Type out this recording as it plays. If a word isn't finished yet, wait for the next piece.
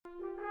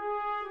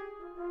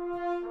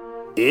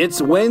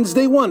It's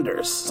Wednesday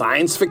Wonders,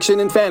 science fiction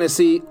and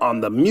fantasy on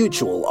the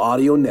Mutual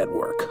Audio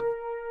Network.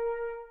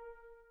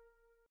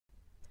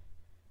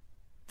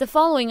 The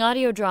following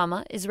audio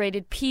drama is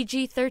rated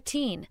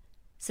PG-13,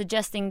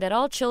 suggesting that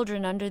all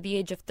children under the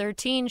age of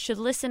 13 should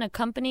listen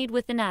accompanied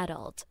with an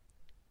adult.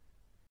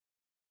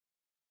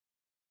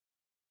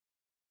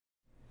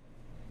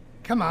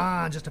 Come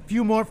on, just a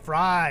few more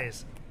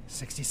fries.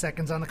 60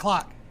 seconds on the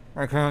clock.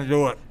 I can't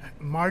do it.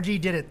 Margie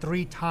did it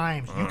 3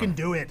 times. You can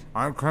do it.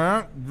 I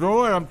can't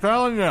do it, I'm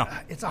telling you.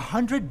 It's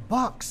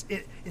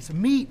 $100. It's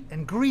meat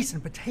and grease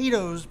and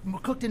potatoes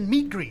cooked in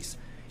meat grease.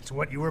 It's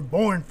what you were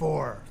born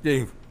for.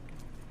 Steve,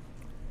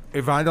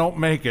 if I don't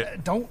make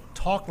it... Don't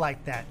talk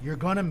like that. You're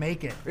gonna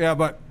make it. Yeah,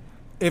 but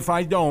if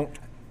I don't...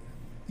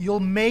 You'll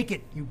make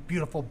it, you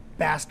beautiful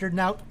bastard.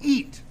 Now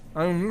eat.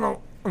 I'm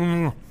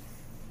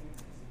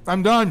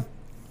done.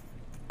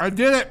 I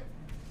did it.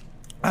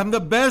 I'm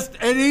the best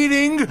at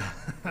eating.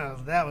 Oh,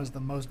 that was the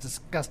most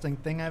disgusting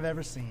thing I've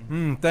ever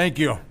seen. Thank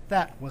you.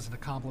 That wasn't a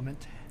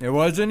compliment. It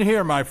wasn't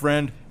here, my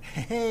friend.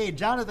 Hey,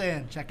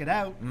 Jonathan, check it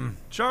out.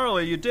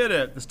 Charlie, you did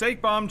it. The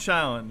Steak Bomb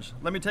Challenge.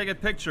 Let me take a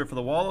picture for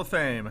the Wall of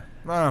Fame.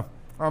 I'm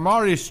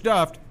already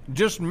stuffed.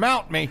 Just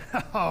mount me.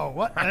 Oh,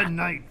 what a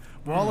night.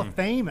 Wall of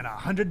Fame and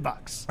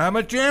 $100. I'm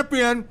a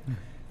champion.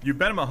 You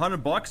bet him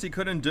 $100 he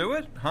couldn't do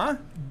it, huh?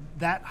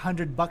 That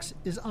 $100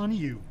 is on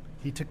you.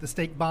 He took the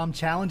Steak Bomb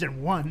Challenge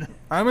and won.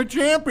 I'm a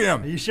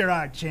champion. You sure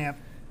are, champ.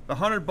 The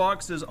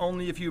 $100 is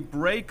only if you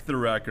break the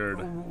record.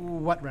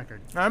 What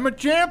record? I'm a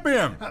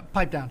champion.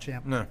 Pipe down,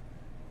 champ. No.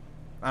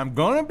 I'm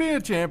gonna be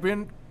a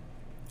champion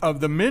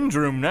of the men's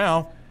room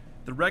now.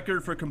 The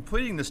record for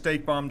completing the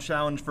Steak Bomb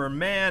Challenge for a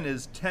man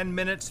is 10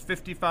 minutes,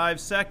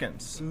 55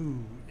 seconds.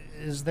 Ooh,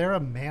 is there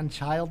a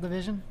man-child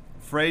division?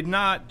 Afraid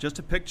not. Just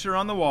a picture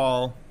on the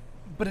wall.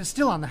 But it's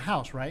still on the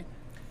house, right?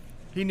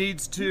 He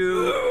needs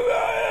to...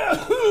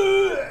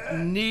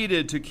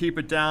 needed to keep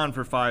it down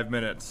for 5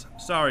 minutes.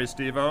 Sorry,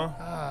 Steve-O.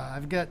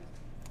 I've got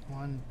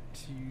 $3.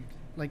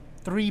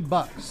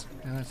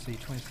 And let's see,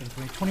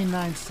 27,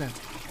 29 cents.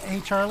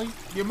 Hey, Charlie?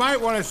 You might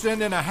want to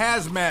send in a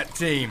hazmat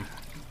team.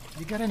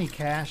 You got any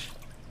cash?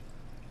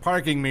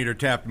 Parking meter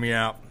tapped me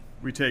out.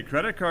 We take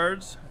credit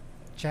cards.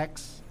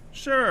 Checks?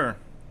 Sure.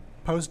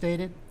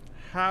 Post-dated?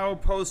 How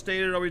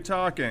post-dated are we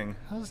talking?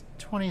 How's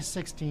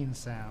 2016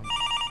 sound?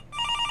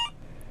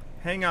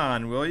 Hang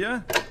on, will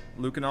ya?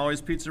 Luke and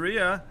Ollie's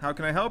Pizzeria. How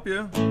can I help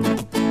you?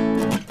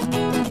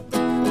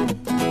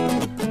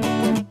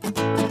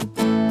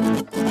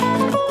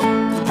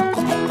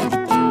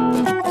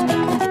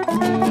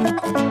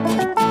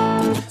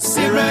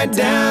 Sit right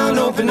down,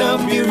 open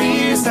up your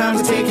ears. Time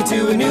to take you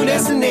to a new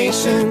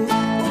destination.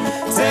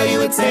 Tell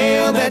you a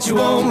tale that you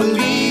won't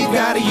believe.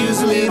 Gotta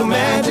use a little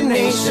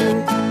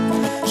imagination.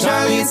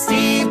 Charlie and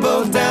Steve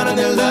both down on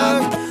their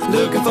luck,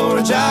 looking for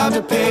a job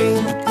to pay.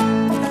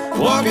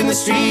 Walking the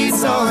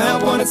streets, all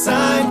help on a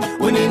sign,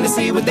 went in to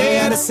see what they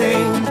had to say.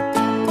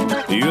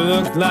 You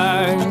look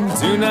like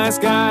 2 nice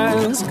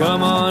guys.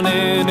 Come on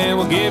in and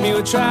we'll give you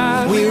a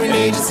try. We're an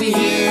agency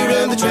here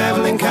of the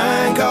traveling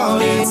kind,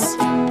 called It's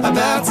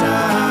About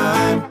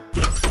Time.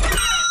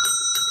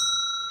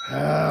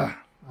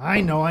 I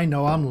know,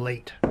 I'm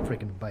late.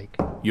 Friggin' bike.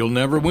 You'll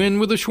never win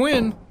with a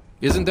Schwinn.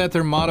 Isn't that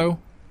their motto?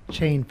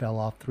 Chain fell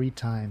off 3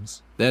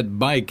 times. That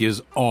bike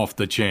is off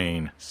the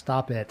chain.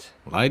 Stop it.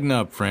 Lighten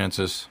up,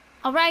 Francis.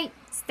 All right,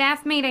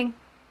 staff meeting.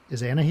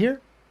 Is Anna here?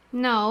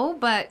 No,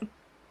 but...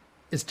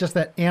 It's just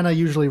that Anna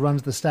usually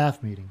runs the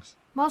staff meetings.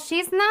 Well,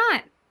 she's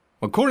not.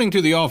 According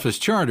to the office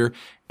charter,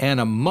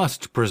 Anna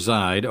must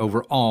preside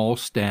over all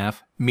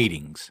staff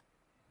meetings.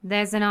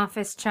 There's an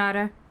office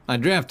charter. I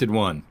drafted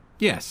one,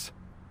 yes.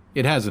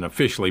 It hasn't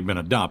officially been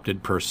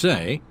adopted per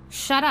se.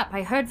 Shut up,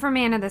 I heard from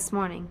Anna this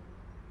morning.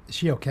 Is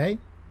she okay?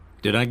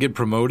 Did I get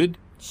promoted?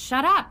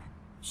 Shut up.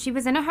 She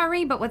was in a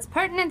hurry, but what's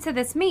pertinent to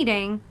this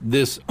meeting...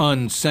 This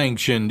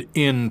unsanctioned,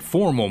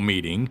 informal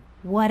meeting...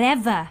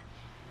 Whatever.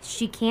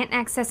 She can't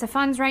access the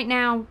funds right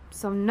now,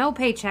 so no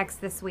paychecks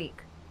this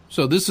week.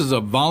 So this is a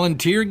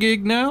volunteer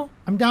gig now?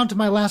 I'm down to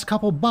my last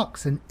couple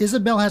bucks, and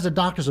Isabel has a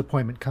doctor's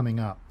appointment coming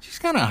up. She's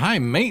kind of high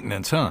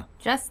maintenance, huh?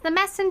 Just the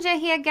messenger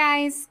here,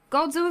 guys.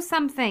 Go do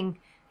something.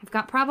 I've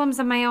got problems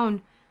of my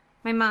own.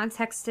 My mom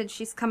texted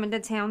she's coming to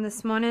town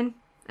this morning,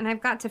 and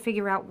I've got to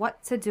figure out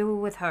what to do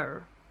with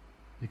her.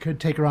 You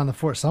could take her on the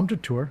Fort Sumter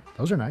tour.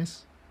 Those are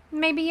nice.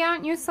 Maybe you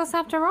aren't useless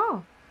after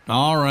all.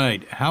 All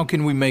right, how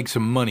can we make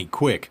some money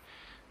quick?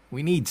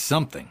 We need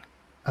something.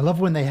 I love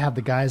when they have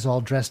the guys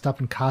all dressed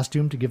up in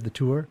costume to give the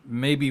tour.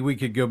 Maybe we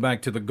could go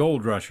back to the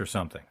gold rush or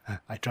something.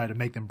 I try to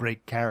make them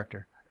break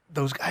character.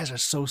 Those guys are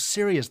so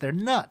serious, they're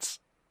nuts.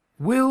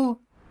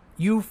 Will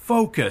you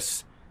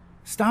focus?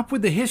 Stop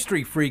with the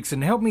history freaks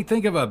and help me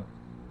think of a...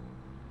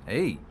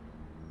 Hey,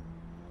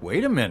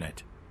 wait a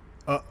minute.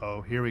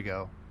 Uh-oh, here we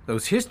go.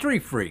 Those history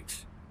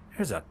freaks.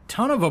 There's a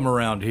ton of them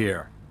around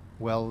here.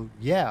 Well,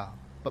 yeah,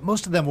 but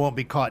most of them won't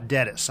be caught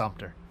dead at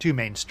Sumter. Too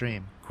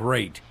mainstream.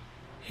 Great.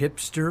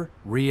 Hipster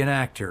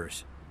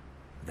reenactors.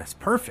 That's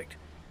perfect.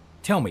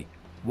 Tell me,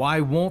 why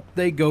won't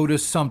they go to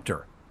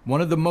Sumter?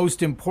 one of the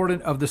most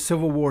important of the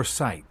Civil War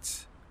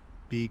sites.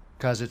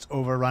 Because it's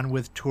overrun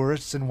with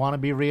tourists and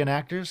wannabe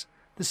reenactors?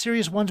 The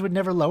serious ones would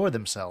never lower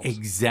themselves.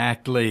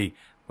 Exactly.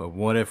 But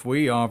what if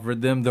we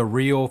offered them the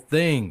real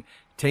thing?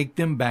 Take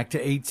them back to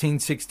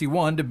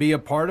 1861 to be a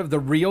part of the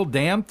real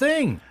damn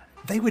thing.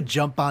 They would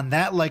jump on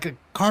that like a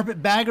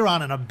carpetbagger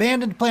on an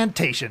abandoned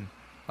plantation.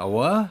 A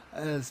what?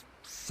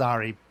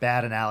 Sorry,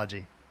 bad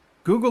analogy.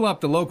 Google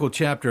up the local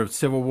chapter of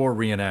Civil War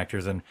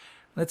reenactors and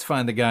let's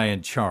find the guy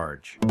in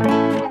charge.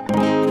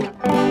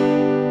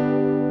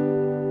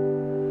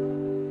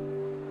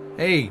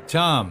 Hey,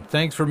 Tom,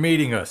 thanks for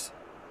meeting us.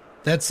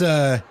 That's,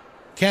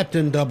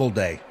 Captain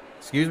Doubleday.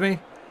 Excuse me?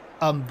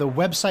 The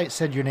website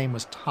said your name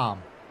was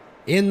Tom.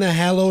 In the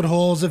hallowed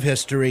halls of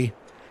history,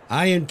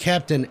 I am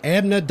Captain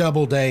Abner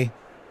Doubleday,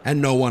 and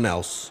no one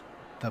else.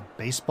 The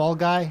baseball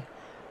guy?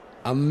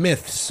 A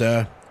myth,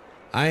 sir.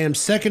 I am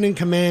second in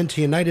command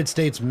to United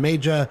States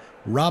Major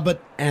Robert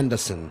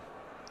Anderson.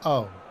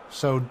 Oh,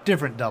 so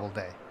different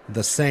Doubleday.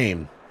 The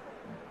same.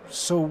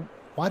 So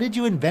why did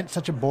you invent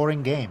such a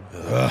boring game?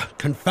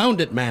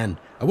 Confound it, man.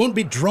 I won't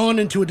be drawn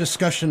into a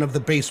discussion of the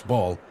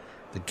baseball.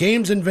 The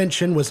game's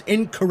invention was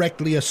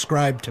incorrectly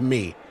ascribed to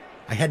me.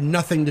 I had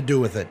nothing to do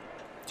with it.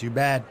 Too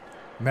bad.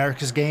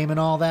 America's game and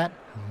all that?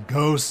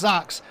 Go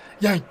Sox!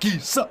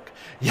 Yankees suck!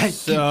 Yankees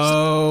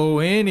So,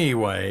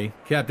 anyway,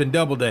 Captain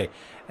Doubleday,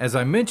 as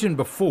I mentioned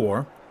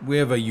before, we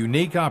have a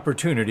unique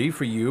opportunity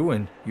for you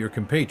and your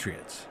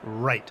compatriots.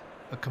 Right.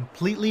 A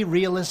completely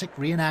realistic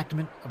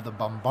reenactment of the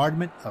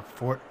bombardment of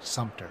Fort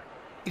Sumter.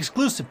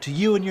 Exclusive to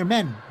you and your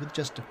men, with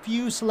just a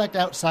few select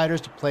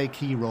outsiders to play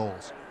key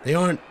roles. They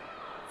aren't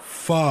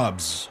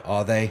fobs,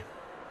 are they?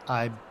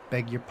 I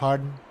beg your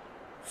pardon?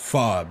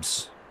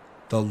 Fobs.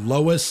 The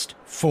lowest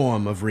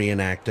form of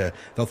reenactor.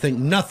 They'll think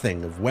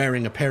nothing of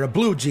wearing a pair of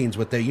blue jeans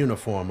with their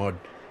uniform or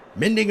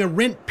mending a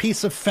rent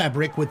piece of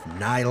fabric with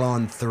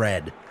nylon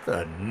thread.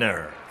 The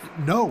nerve.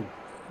 No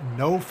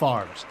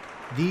farbs.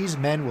 These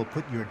men will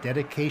put your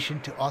dedication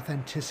to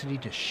authenticity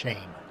to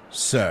shame.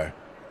 Sir,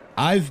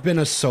 I've been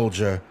a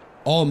soldier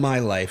all my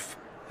life.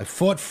 I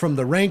fought from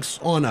the ranks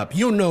on up.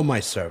 You know my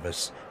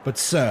service. But,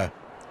 sir,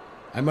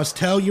 I must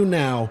tell you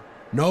now,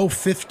 no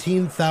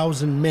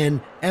 15,000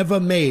 men ever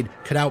made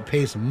could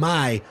outpace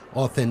my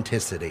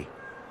authenticity.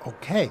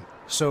 Okay,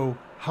 so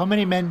how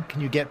many men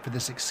can you get for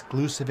this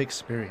exclusive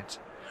experience?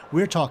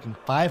 We're talking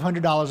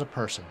 $500 a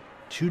person,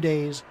 2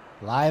 days,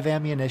 live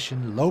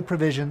ammunition, low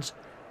provisions,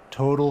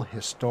 total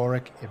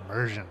historic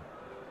immersion.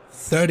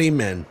 30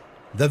 men,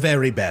 the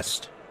very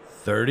best.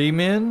 30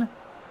 men?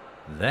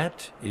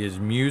 That is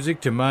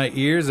music to my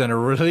ears and a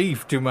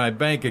relief to my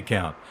bank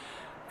account.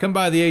 Come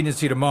by the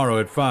agency tomorrow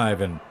at 5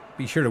 and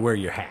be sure to wear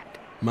your hat.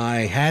 My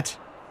hat?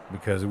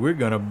 Because we're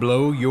gonna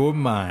blow your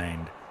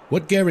mind.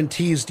 What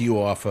guarantees do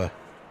you offer?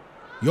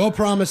 Your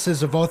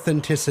promises of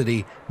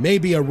authenticity may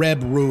be a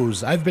Reb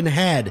ruse. I've been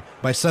had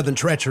by Southern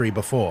treachery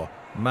before.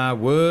 My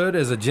word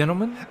as a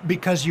gentleman?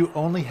 Because you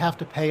only have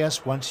to pay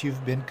us once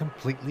you've been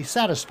completely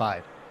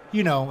satisfied.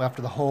 You know,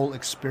 after the whole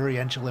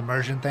experiential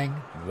immersion thing.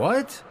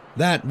 What?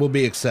 That will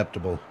be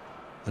acceptable.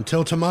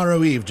 Until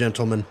tomorrow eve,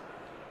 gentlemen.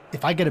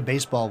 If I get a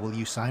baseball, will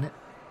you sign it?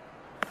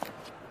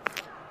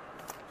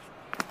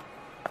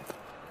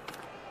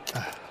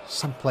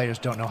 Some players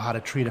don't know how to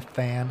treat a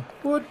fan.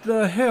 What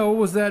the hell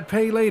was that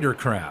pay later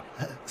crap?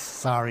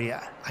 Sorry,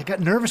 I got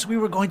nervous we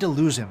were going to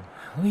lose him.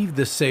 Leave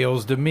the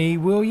sales to me,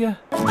 will ya?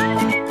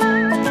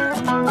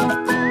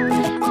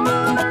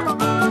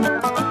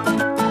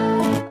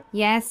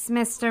 Yes,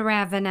 Mr.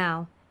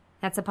 Ravenel.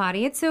 That's a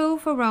party of 2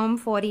 for Rome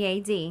 40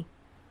 AD.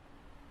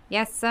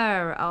 Yes,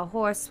 sir, a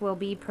horse will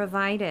be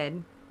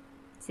provided.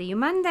 See you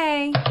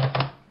Monday.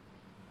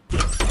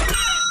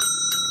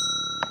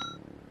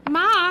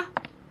 Ma!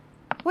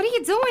 What are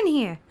you doing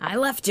here? I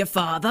left your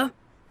father.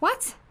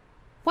 What?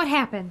 What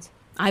happened?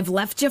 I've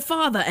left your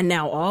father, and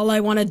now all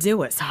I want to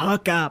do is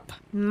hook up.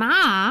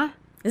 Ma?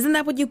 Isn't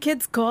that what you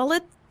kids call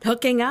it?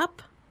 Hooking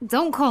up?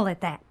 Don't call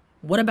it that.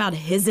 What about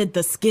Hizzard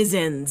the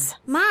Skizzins?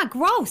 Ma,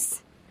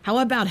 gross. How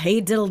about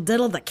Hey Diddle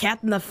Diddle the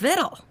Cat and the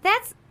Fiddle?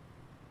 That's...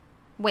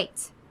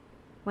 Wait.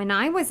 When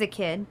I was a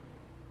kid,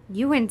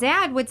 you and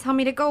Dad would tell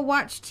me to go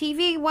watch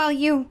TV while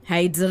you...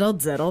 Hey Diddle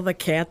Diddle the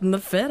Cat and the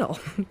Fiddle.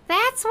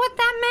 That's what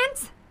that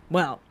meant?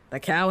 Well, the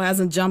cow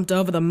hasn't jumped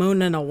over the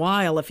moon in a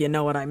while, if you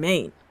know what I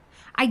mean.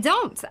 I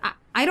don't.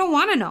 I don't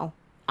want to know.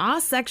 Our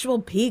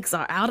sexual peaks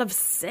are out of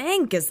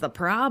sync is the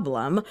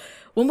problem.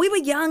 When we were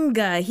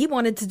younger, he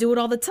wanted to do it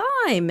all the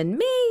time, and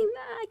me,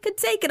 I could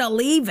take it or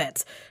leave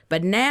it.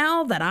 But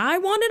now that I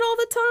want it all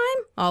the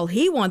time, all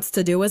he wants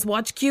to do is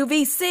watch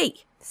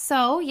QVC.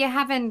 So, you're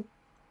having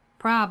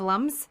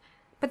problems,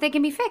 but they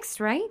can be fixed,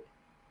 right?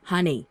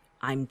 Honey,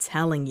 I'm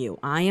telling you,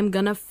 I am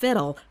gonna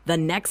fiddle the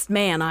next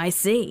man I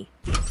see.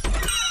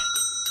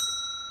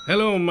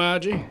 Hello,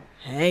 Margie.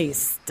 Hey,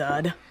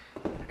 stud.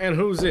 And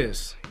who's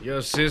this?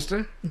 Your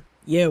sister?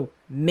 You,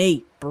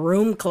 me,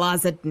 broom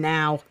closet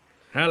now.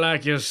 I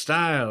like your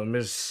style,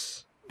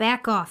 Miss...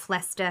 Back off,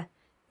 Lester.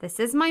 This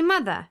is my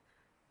mother.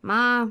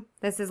 Ma,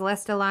 this is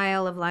Lester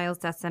Lyle of Lyle's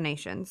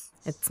Destinations.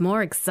 It's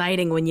more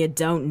exciting when you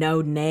don't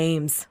know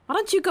names. Why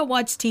don't you go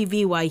watch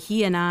TV while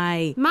he and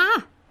I...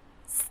 Ma,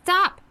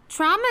 stop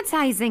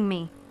traumatizing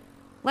me.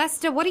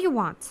 Lester, what do you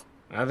want?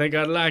 I think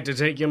I'd like to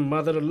take your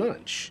mother to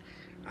lunch.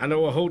 I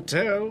know a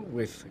hotel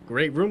with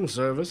great room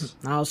service.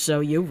 I'll show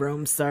you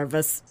room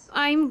service.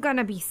 I'm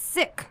gonna be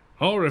sick.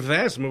 Or if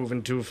that's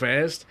moving too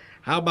fast,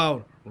 how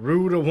about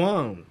Rue de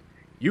Juan?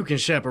 You can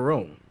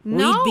chaperone.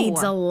 No. We'd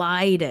be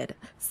delighted.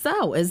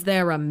 So, is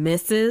there a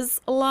Mrs.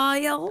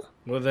 Lyle?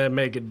 Will that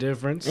make a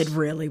difference? It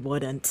really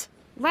wouldn't.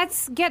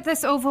 Let's get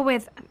this over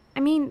with. I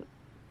mean,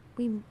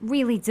 we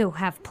really do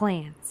have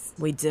plans.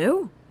 We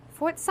do?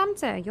 Fort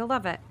Sumter, you'll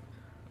love it.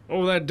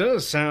 Oh, that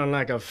does sound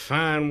like a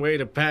fine way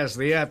to pass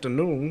the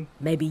afternoon.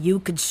 Maybe you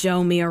could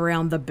show me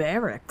around the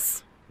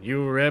barracks.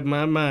 You read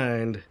my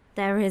mind.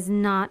 There is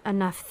not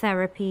enough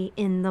therapy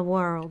in the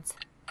world.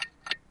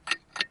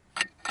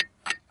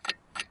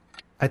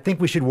 I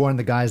think we should warn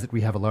the guys that we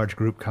have a large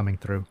group coming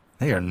through.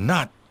 They are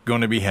not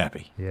going to be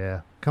happy.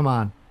 Yeah, come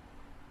on.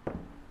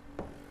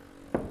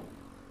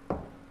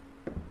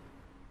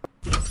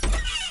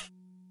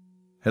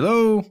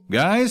 Hello,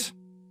 guys?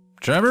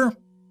 Trevor?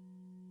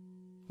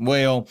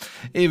 Well,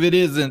 if it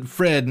isn't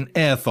Fred and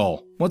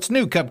Ethel. What's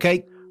new,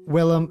 Cupcake?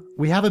 Well,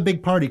 we have a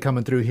big party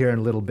coming through here in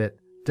a little bit.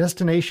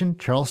 Destination,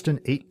 Charleston,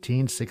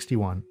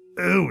 1861.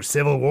 Ooh,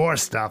 Civil War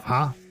stuff,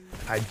 huh?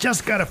 I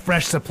just got a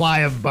fresh supply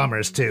of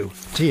bummers, too.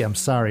 Gee, I'm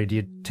sorry. Do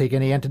you take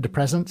any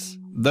antidepressants?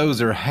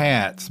 Those are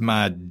hats,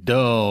 my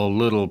dull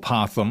little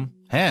possum.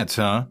 Hats,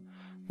 huh?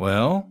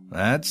 Well,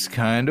 that's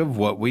kind of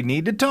what we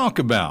need to talk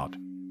about.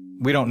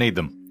 We don't need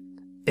them.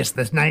 It's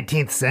the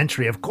 19th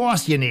century. Of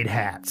course you need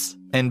hats.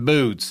 And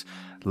boots.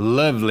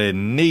 Lovely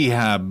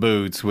knee-high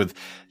boots with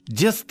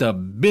just a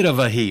bit of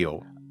a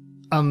heel.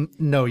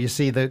 No, you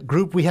see, the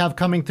group we have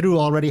coming through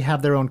already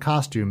have their own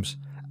costumes.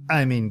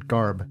 I mean,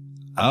 garb.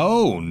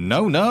 Oh,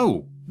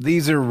 no.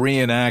 These are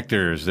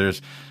reenactors.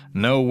 There's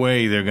no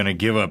way they're going to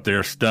give up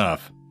their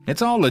stuff.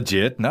 It's all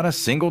legit, not a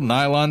single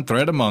nylon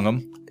thread among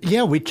them.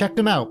 Yeah, we checked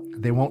them out.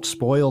 They won't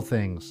spoil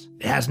things.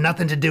 It has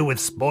nothing to do with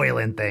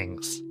spoiling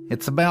things.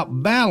 It's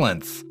about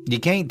balance. You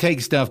can't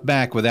take stuff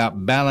back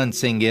without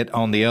balancing it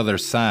on the other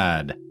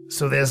side.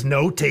 So there's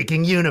no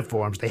taking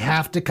uniforms. They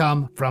have to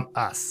come from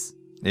us.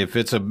 If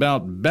it's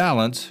about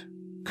balance,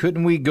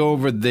 couldn't we go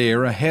over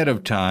there ahead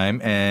of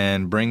time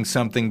and bring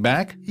something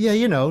back? Yeah,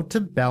 to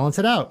balance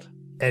it out.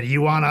 And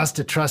you want us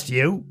to trust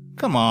you?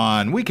 Come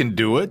on, we can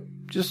do it.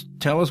 Just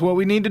tell us what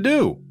we need to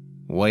do.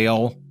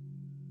 Well...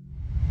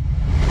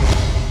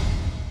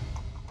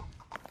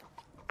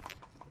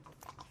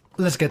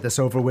 Let's get this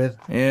over with.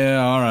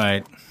 Yeah, all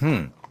right.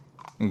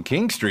 And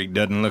King Street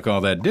doesn't look all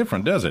that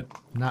different, does it?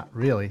 Not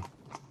really.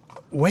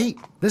 Wait,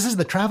 this is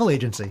the travel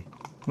agency.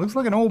 Looks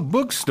like an old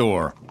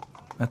bookstore.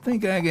 I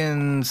think I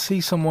can see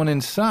someone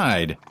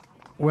inside.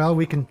 Well,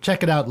 we can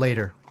check it out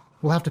later.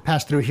 We'll have to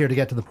pass through here to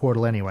get to the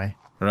portal anyway.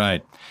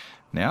 Right.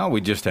 Now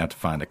we just have to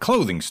find a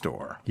clothing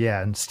store.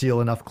 Yeah, and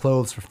steal enough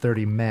clothes for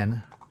 30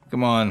 men.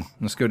 Come on,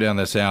 let's go down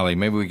this alley.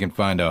 Maybe we can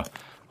find a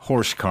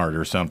horse cart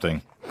or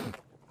something.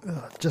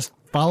 Just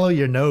follow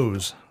your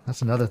nose.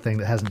 That's another thing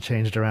that hasn't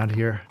changed around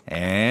here.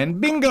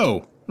 And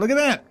bingo! Look at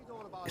that!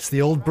 It's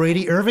the old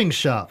Brady Irving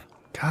shop.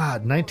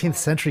 God, 19th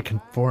century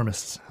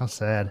conformists. How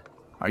sad.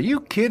 Are you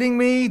kidding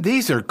me?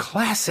 These are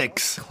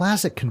classics.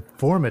 Classic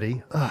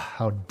conformity? Ugh,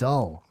 how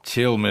dull.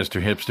 Chill,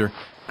 Mr. Hipster.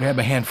 Grab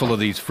a handful of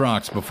these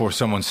frocks before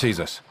someone sees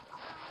us.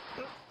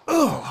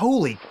 Oh,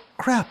 holy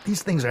crap,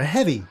 these things are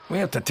heavy. We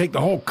have to take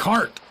the whole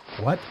cart.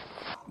 What?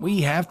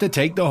 We have to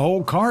take the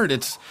whole cart.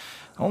 It's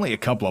only a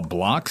couple of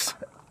blocks.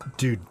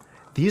 Dude,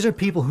 these are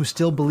people who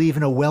still believe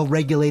in a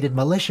well-regulated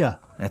militia.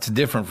 That's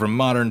different from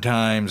modern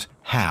times.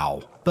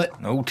 How?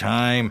 But... No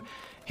time.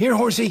 Here,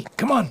 horsey,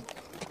 come on.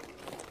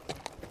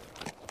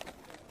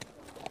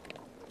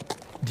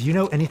 Do you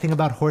know anything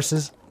about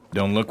horses?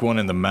 Don't look one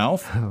in the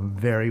mouth.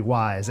 Very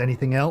wise.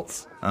 Anything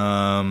else?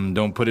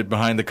 Don't put it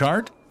behind the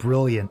cart?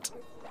 Brilliant.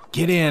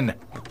 Get in.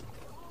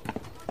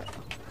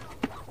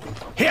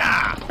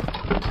 Yeah!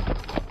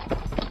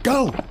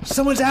 Go!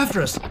 Someone's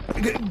after us.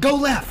 Go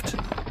left.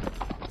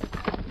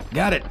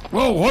 Got it.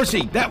 Whoa,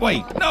 horsey, that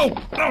way. No.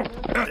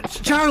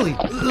 Charlie,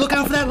 look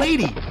out for that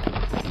lady.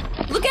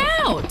 Look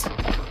out!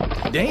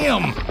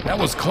 Damn, that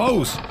was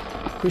close.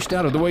 Pushed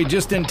out of the way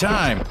just in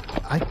time.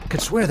 I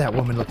could swear that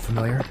woman looked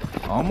familiar.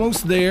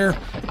 Almost there.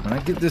 When I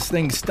get this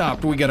thing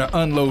stopped, we gotta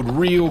unload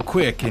real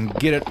quick and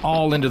get it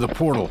all into the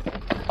portal.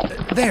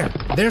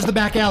 There's the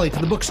back alley to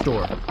the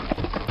bookstore.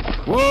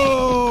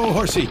 Whoa,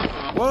 horsey.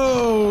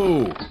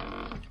 Whoa.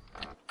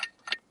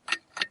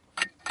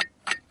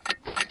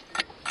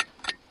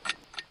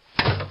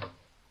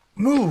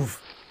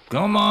 Move.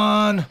 Come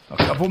on. A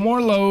couple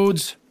more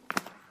loads.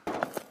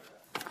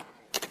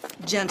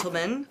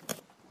 Gentlemen,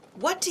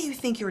 what do you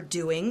think you're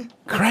doing?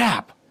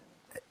 Crap.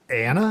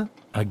 Anna?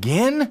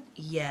 Again?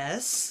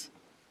 Yes.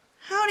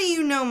 How do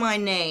you know my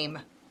name?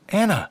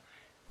 Anna,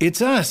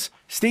 it's us,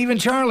 Steve and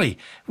Charlie.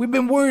 We've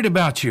been worried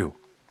about you.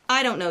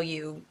 I don't know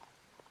you.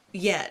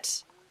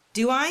 Yet.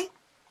 Do I?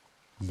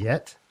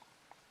 Yet?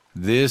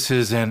 This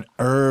is an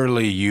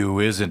early you,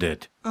 isn't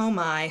it? Oh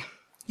my.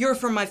 You're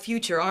from my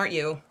future, aren't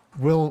you?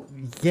 Well,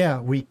 yeah,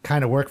 we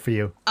kind of work for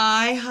you.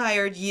 I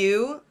hired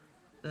you?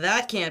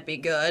 That can't be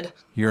good.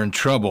 You're in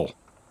trouble.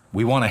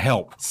 We want to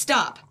help.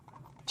 Stop.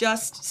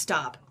 Just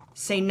stop.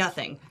 Say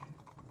nothing.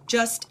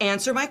 Just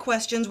answer my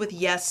questions with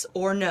yes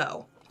or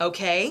no,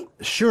 okay?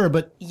 Sure,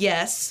 but...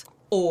 Yes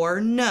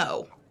or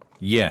no.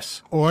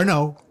 Yes. Or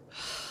no.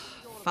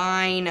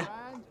 Fine.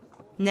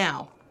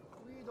 Now,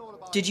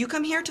 did you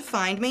come here to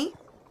find me?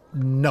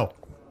 No.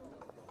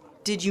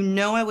 Did you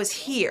know I was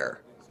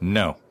here?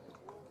 No.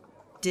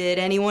 Did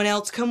anyone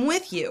else come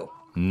with you?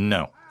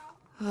 No.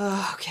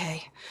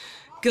 Okay.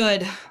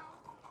 Good.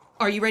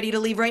 Are you ready to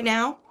leave right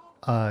now?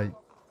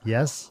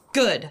 Yes?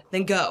 Good.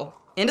 Then go.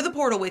 Into the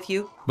portal with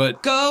you.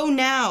 But... Go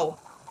now.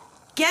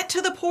 Get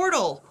to the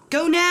portal.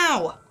 Go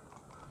now.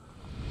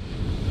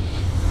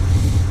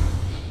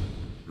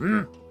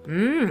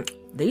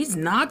 These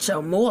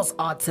nacho moles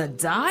are to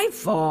die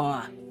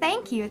for.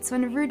 Thank you. It's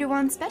one of Rue de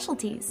Juan's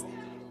specialties.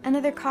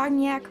 Another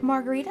cognac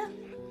margarita?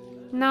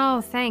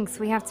 No, thanks.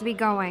 We have to be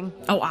going.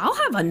 Oh, I'll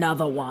have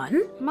another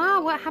one.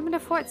 Ma, what happened to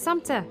Fort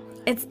Sumter?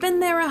 It's been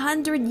there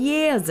 100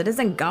 years. It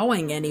isn't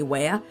going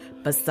anywhere.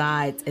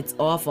 Besides, it's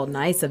awful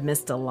nice of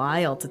Mr.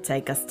 Lyle to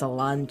take us to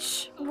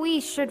lunch. We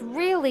should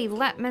really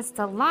let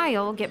Mr.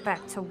 Lyle get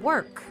back to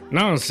work.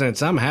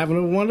 Nonsense. I'm having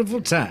a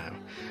wonderful time.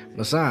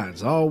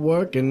 Besides, all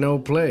work and no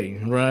play,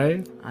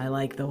 right? I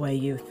like the way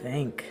you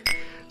think.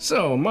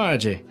 So,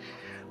 Margie,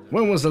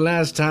 when was the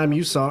last time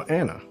you saw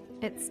Anna?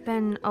 It's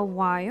been a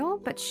while,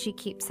 but she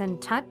keeps in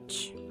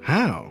touch.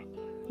 How?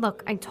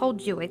 Look, I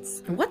told you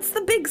it's... What's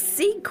the big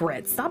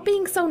secret? Stop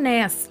being so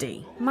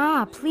nasty.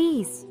 Ma,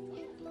 please.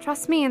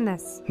 Trust me in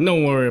this.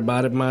 Don't worry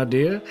about it, my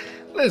dear.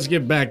 Let's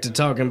get back to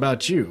talking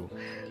about you.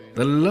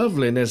 The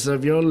loveliness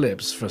of your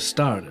lips, for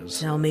starters.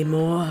 Tell me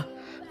more.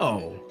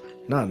 Oh,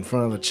 not in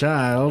front of the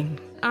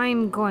child.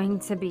 I'm going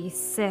to be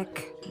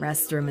sick.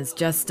 Restroom is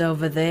just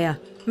over there.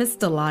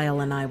 Mr.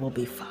 Lyle and I will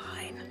be fine.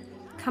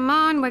 Come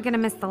on, we're gonna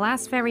miss the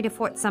last ferry to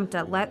Fort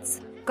Sumter.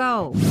 Let's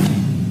go.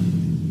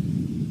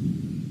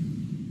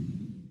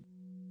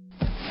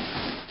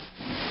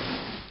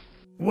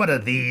 What are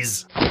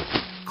these?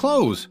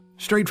 Clothes.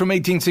 Straight from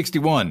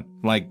 1861.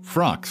 Like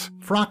frocks.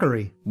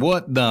 Frockery.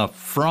 What the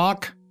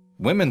frock?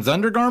 Women's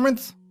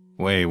undergarments?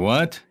 Wait,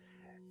 what?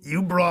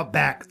 You brought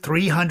back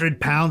 300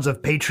 pounds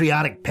of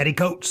patriotic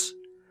petticoats?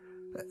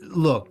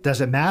 Look,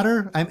 does it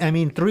matter? I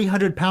mean,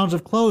 300 pounds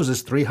of clothes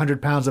is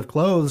 300 pounds of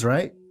clothes,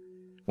 right?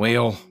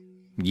 Well,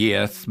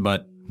 yes,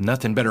 but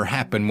nothing better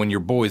happen when your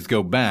boys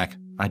go back.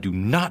 I do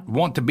not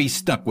want to be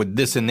stuck with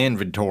this in the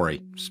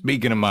inventory.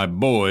 Speaking of my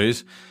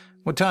boys,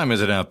 what time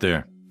is it out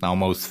there?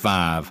 Almost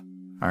 5.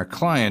 Our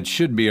client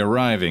should be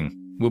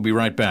arriving. We'll be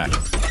right back.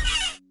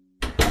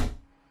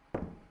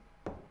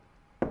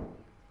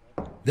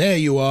 There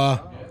you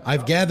are.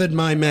 I've gathered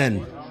my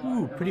men.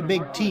 Ooh, pretty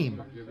big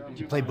team. Did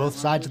you play both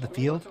sides of the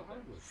field?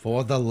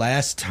 For the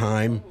last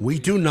time, we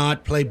do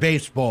not play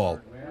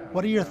baseball.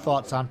 What are your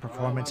thoughts on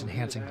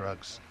performance-enhancing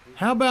drugs?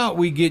 How about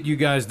we get you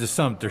guys to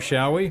Sumter,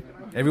 shall we?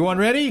 Everyone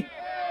ready?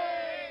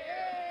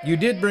 You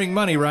did bring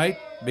money, right?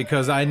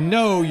 Because I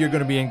know you're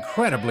going to be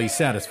incredibly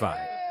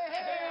satisfied.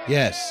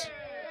 Yes,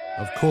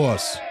 of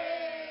course.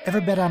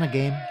 Ever bet on a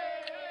game?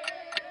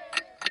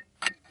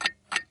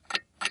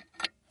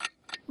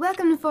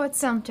 Welcome to Fort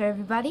Sumter,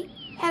 everybody.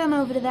 Head on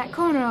over to that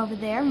corner over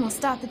there and we'll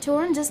start the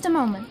tour in just a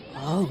moment.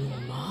 Oh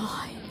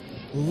my.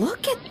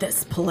 Look at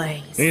this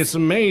place. It's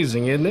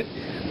amazing, isn't it?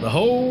 The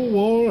whole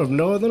war of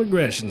Northern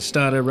aggression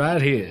started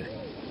right here.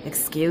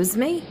 Excuse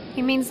me?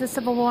 He means the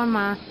Civil War,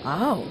 Ma.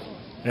 Oh.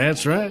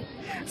 That's right.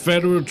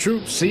 Federal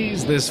troops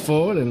seized this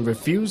fort and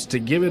refused to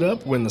give it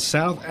up when the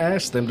South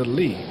asked them to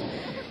leave.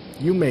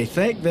 You may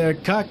thank their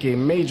cocky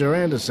Major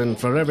Anderson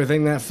for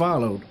everything that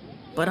followed.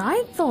 But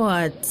I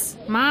thought...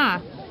 Ma,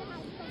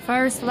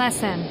 first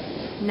lesson.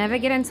 Never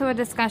get into a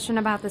discussion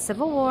about the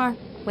Civil War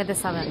with a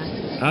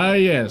Southerner. Ah,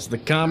 yes, the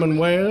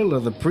commonweal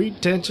of the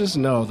pretentious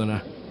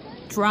Northerner.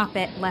 Drop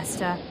it,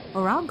 Lester,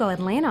 or I'll go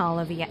Atlanta all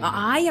over you.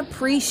 I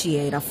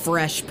appreciate a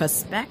fresh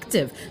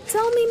perspective.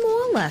 Tell me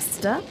more,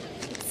 Lester.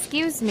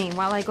 Excuse me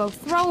while I go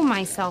throw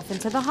myself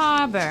into the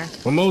harbor.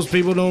 What most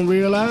people don't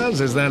realize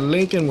is that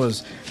Lincoln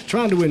was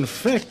trying to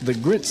infect the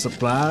grit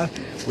supply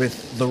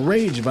with the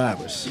rage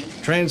virus,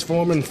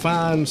 transforming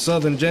fine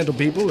southern gentle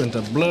people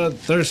into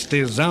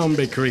bloodthirsty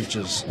zombie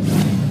creatures.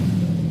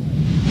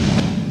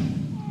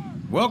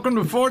 Welcome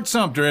to Fort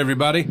Sumter,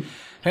 everybody.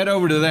 Head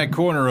over to that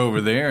corner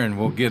over there and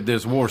we'll get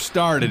this war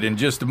started in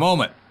just a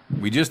moment.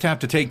 We just have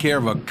to take care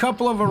of a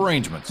couple of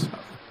arrangements.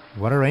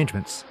 What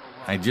arrangements?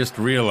 I just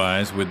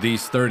realized with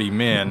these 30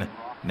 men,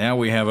 now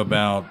we have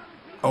about,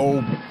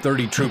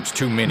 30 troops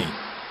too many.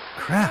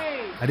 Crap,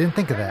 I didn't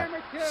think of that.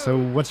 So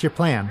what's your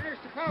plan?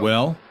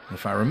 Well,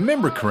 if I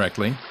remember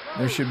correctly,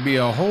 there should be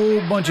a whole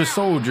bunch of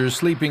soldiers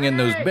sleeping in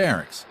those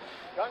barracks.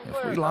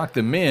 If we lock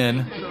them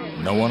in,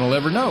 no one will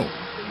ever know.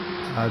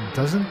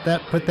 Doesn't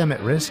that put them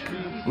at risk?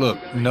 Look,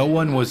 no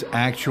one was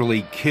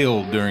actually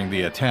killed during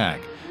the attack.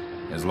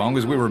 As long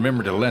as we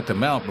remember to let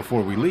them out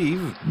before we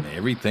leave,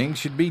 everything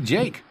should be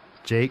Jake.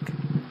 Jake?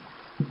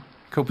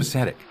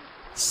 Copacetic.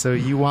 So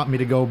you want me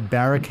to go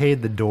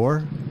barricade the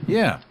door?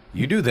 Yeah,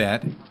 you do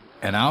that,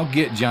 and I'll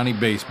get Johnny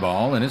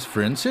Baseball and his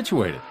friends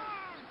situated.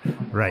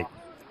 Right.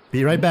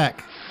 Be right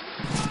back.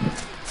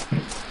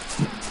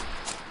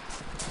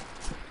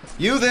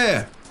 You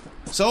there!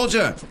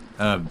 Soldier!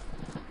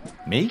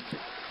 Me?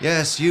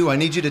 Yes, you. I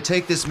need you to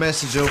take this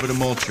message over to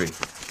Moultrie.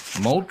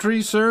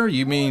 Moultrie, sir?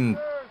 You mean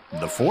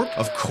the fort?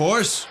 Of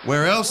course.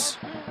 Where else?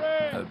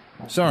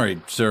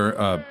 Sorry,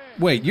 sir.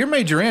 Wait, you're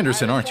Major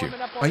Anderson, aren't you?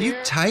 Are you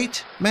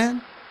tight,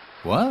 man?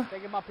 What?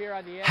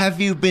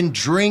 Have you been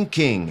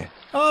drinking?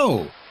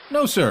 Oh,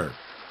 no, sir.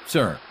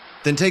 Sir.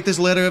 Then take this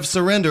letter of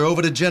surrender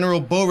over to General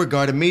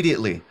Beauregard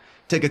immediately.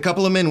 Take a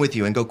couple of men with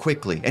you and go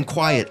quickly and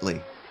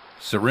quietly.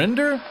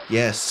 Surrender?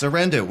 Yes,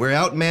 surrender. We're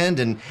outmanned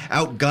and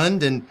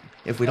outgunned, and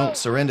if we don't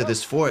surrender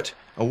this fort,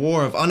 a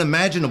war of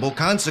unimaginable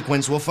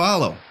consequence will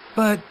follow.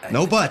 But...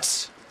 No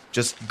buts.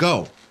 Just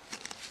go.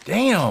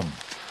 Damn.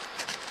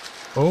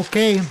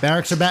 Okay,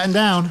 barracks are batting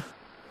down.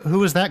 Who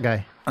was that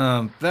guy?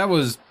 That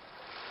was...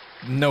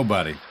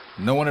 nobody.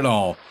 No one at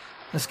all.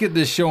 Let's get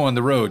this show on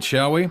the road,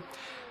 shall we?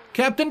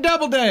 Captain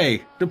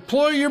Doubleday,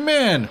 deploy your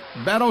men.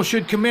 Battle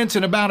should commence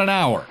in about an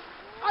hour.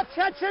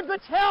 Attention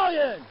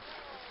battalion!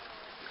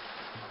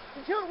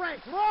 Two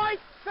ranks, right,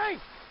 face!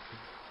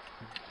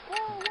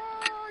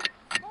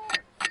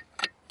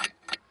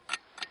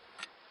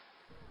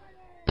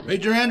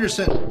 Major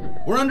Anderson,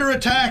 we're under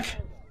attack.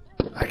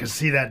 I can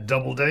see that,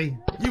 Doubleday.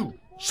 You,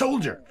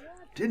 soldier,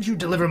 didn't you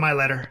deliver my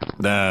letter?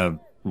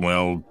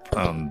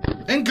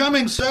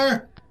 Incoming,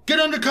 sir! Get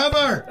under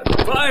cover!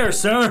 Fire,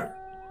 sir!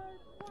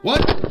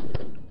 What?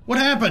 What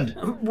happened?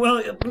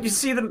 Well, you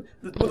see, the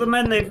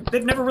men,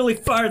 they've never really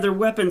fired their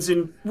weapons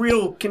in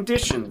real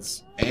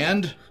conditions.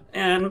 And?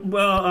 And,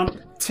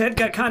 Ted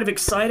got kind of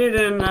excited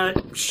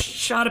and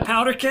shot a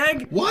powder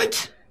keg.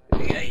 What?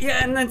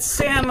 Yeah, and then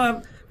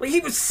Sam, he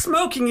was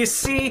smoking, you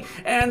see,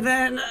 and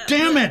then...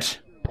 Damn it!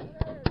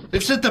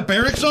 They've set the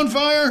barracks on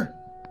fire?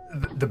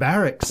 The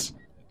barracks?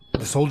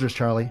 The soldiers,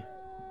 Charlie.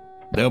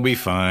 They'll be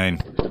fine.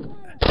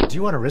 Do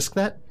you want to risk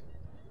that?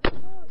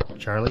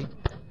 Charlie?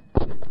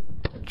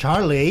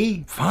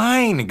 Charlie?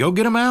 Fine, go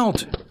get them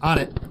out. On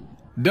it.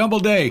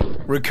 Doubleday,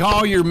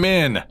 recall your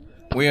men.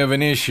 We have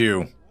an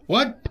issue.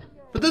 What?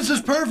 But this is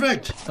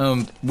perfect.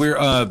 We're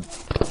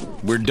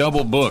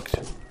double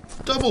booked.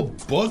 Double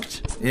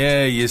booked?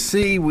 Yeah, you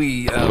see,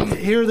 we,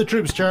 Here are the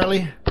troops,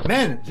 Charlie.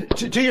 Men,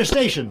 to your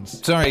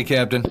stations. Sorry,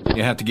 Captain.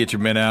 You have to get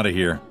your men out of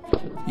here.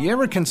 You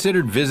ever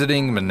considered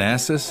visiting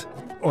Manassas?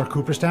 Or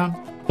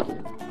Cooperstown?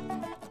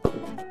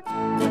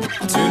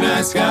 Two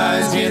nice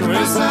guys getting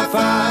real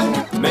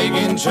sci-fi,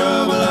 making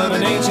trouble of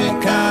an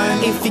ancient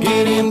kind. If you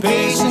get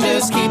impatient,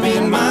 just keep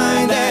in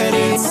mind that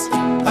it's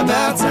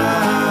about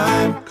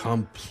time.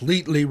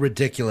 Completely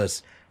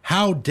ridiculous.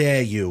 How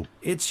dare you?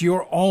 It's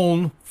your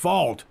own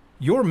fault.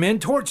 Your men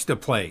torched the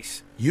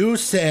place. You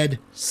said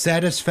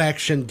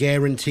satisfaction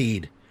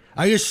guaranteed.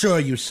 I assure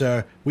you,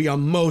 sir, we are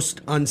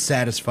most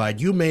unsatisfied.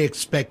 You may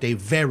expect a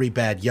very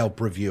bad Yelp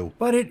review.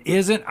 But it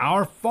isn't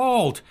our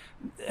fault.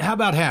 How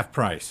about half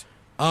price?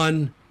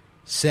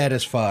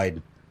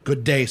 Unsatisfied.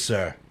 Good day,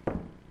 sir.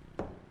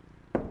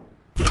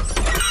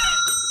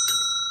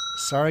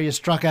 Sorry you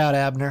struck out,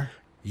 Abner.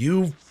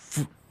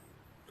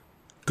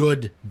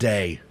 Good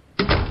day.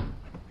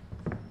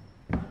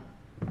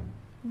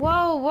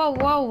 Whoa,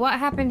 what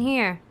happened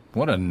here?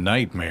 What a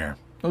nightmare.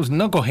 Those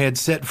knuckleheads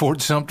set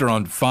Fort Sumter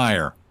on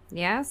fire.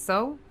 Yeah,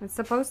 so? It's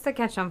supposed to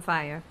catch on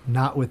fire.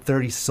 Not with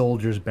 30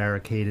 soldiers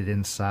barricaded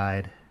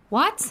inside.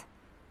 What?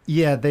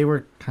 Yeah, they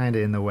were kinda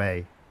in the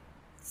way.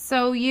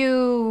 So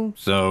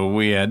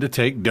we had to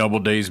take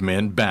Doubleday's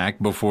men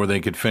back before they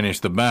could finish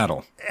the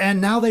battle.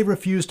 And now they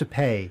refuse to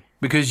pay.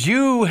 Because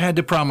you had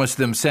to promise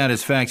them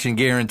satisfaction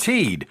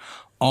guaranteed.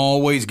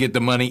 Always get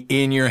the money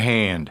in your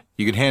hand.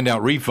 You could hand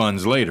out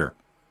refunds later.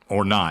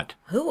 Or not.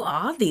 Who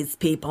are these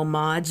people,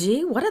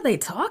 Margie? What are they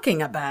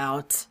talking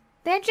about?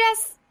 they're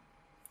just,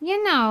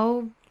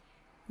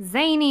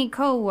 zany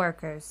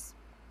co-workers.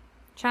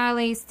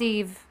 Charlie,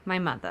 Steve, my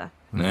mother.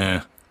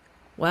 Nah.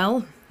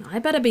 Well, I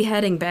better be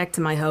heading back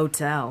to my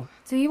hotel.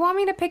 Do you want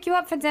me to pick you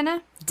up for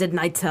dinner? Didn't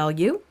I tell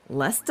you?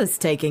 Lester's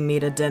taking me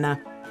to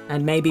dinner.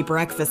 And maybe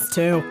breakfast,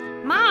 too.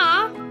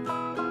 Ma!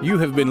 You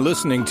have been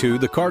listening to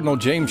the Cardinal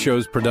James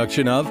Show's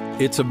production of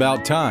It's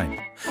About Time.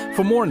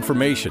 For more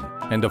information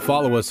and to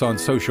follow us on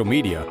social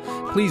media,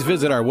 please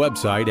visit our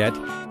website at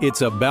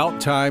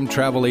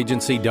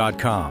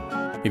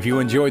itsabouttime.travelagency.com. If you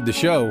enjoyed the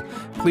show,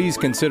 please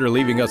consider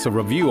leaving us a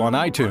review on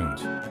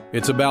iTunes.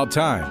 It's About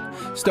Time,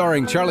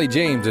 starring Charlie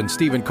James and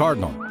Stephen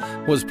Cardinal,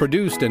 was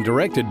produced and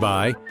directed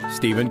by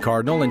Stephen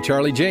Cardinal and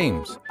Charlie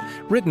James.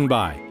 Written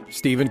by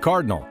Stephen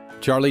Cardinal,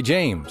 Charlie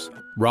James,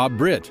 Rob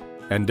Britt,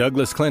 and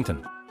Douglas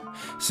Clinton.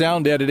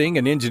 Sound editing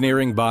and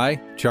engineering by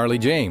Charlie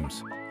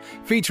James.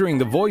 Featuring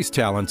the voice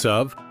talents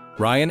of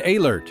Ryan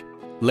Ahlert,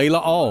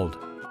 Layla Ald,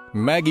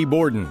 Maggie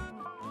Borden,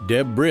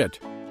 Deb Britt,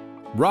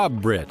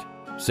 Rob Britt,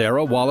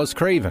 Sarah Wallace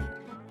Craven,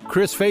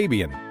 Chris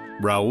Fabian,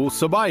 Raul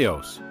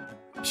Ceballos,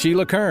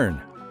 Sheila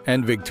Kern,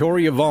 and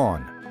Victoria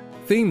Vaughn.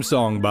 Theme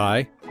song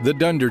by The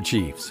Dunder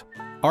Chiefs.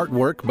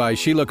 Artwork by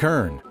Sheila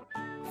Kern.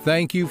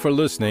 Thank you for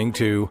listening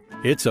to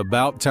It's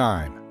About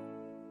Time.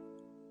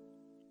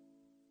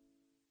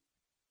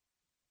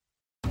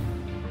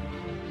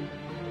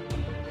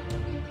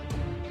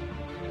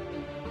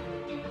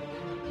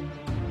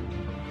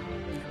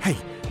 Hey,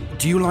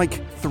 do you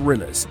like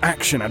thrillers,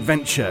 action,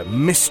 adventure,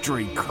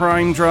 mystery,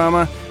 crime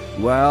drama?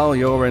 Well,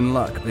 you're in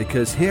luck,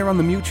 because here on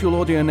the Mutual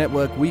Audio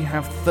Network we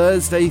have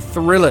Thursday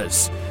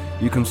Thrillers.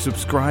 You can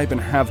subscribe and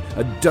have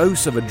a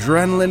dose of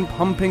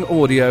adrenaline-pumping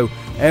audio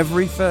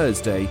every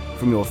Thursday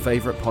from your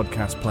favorite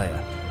podcast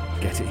player.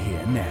 Get it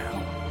here now.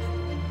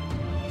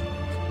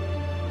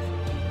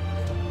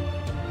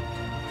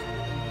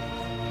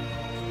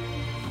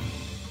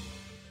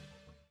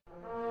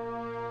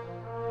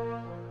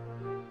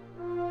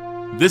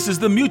 This is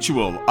the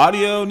Mutual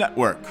Audio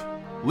Network.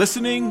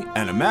 Listening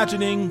and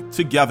imagining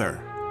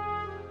together.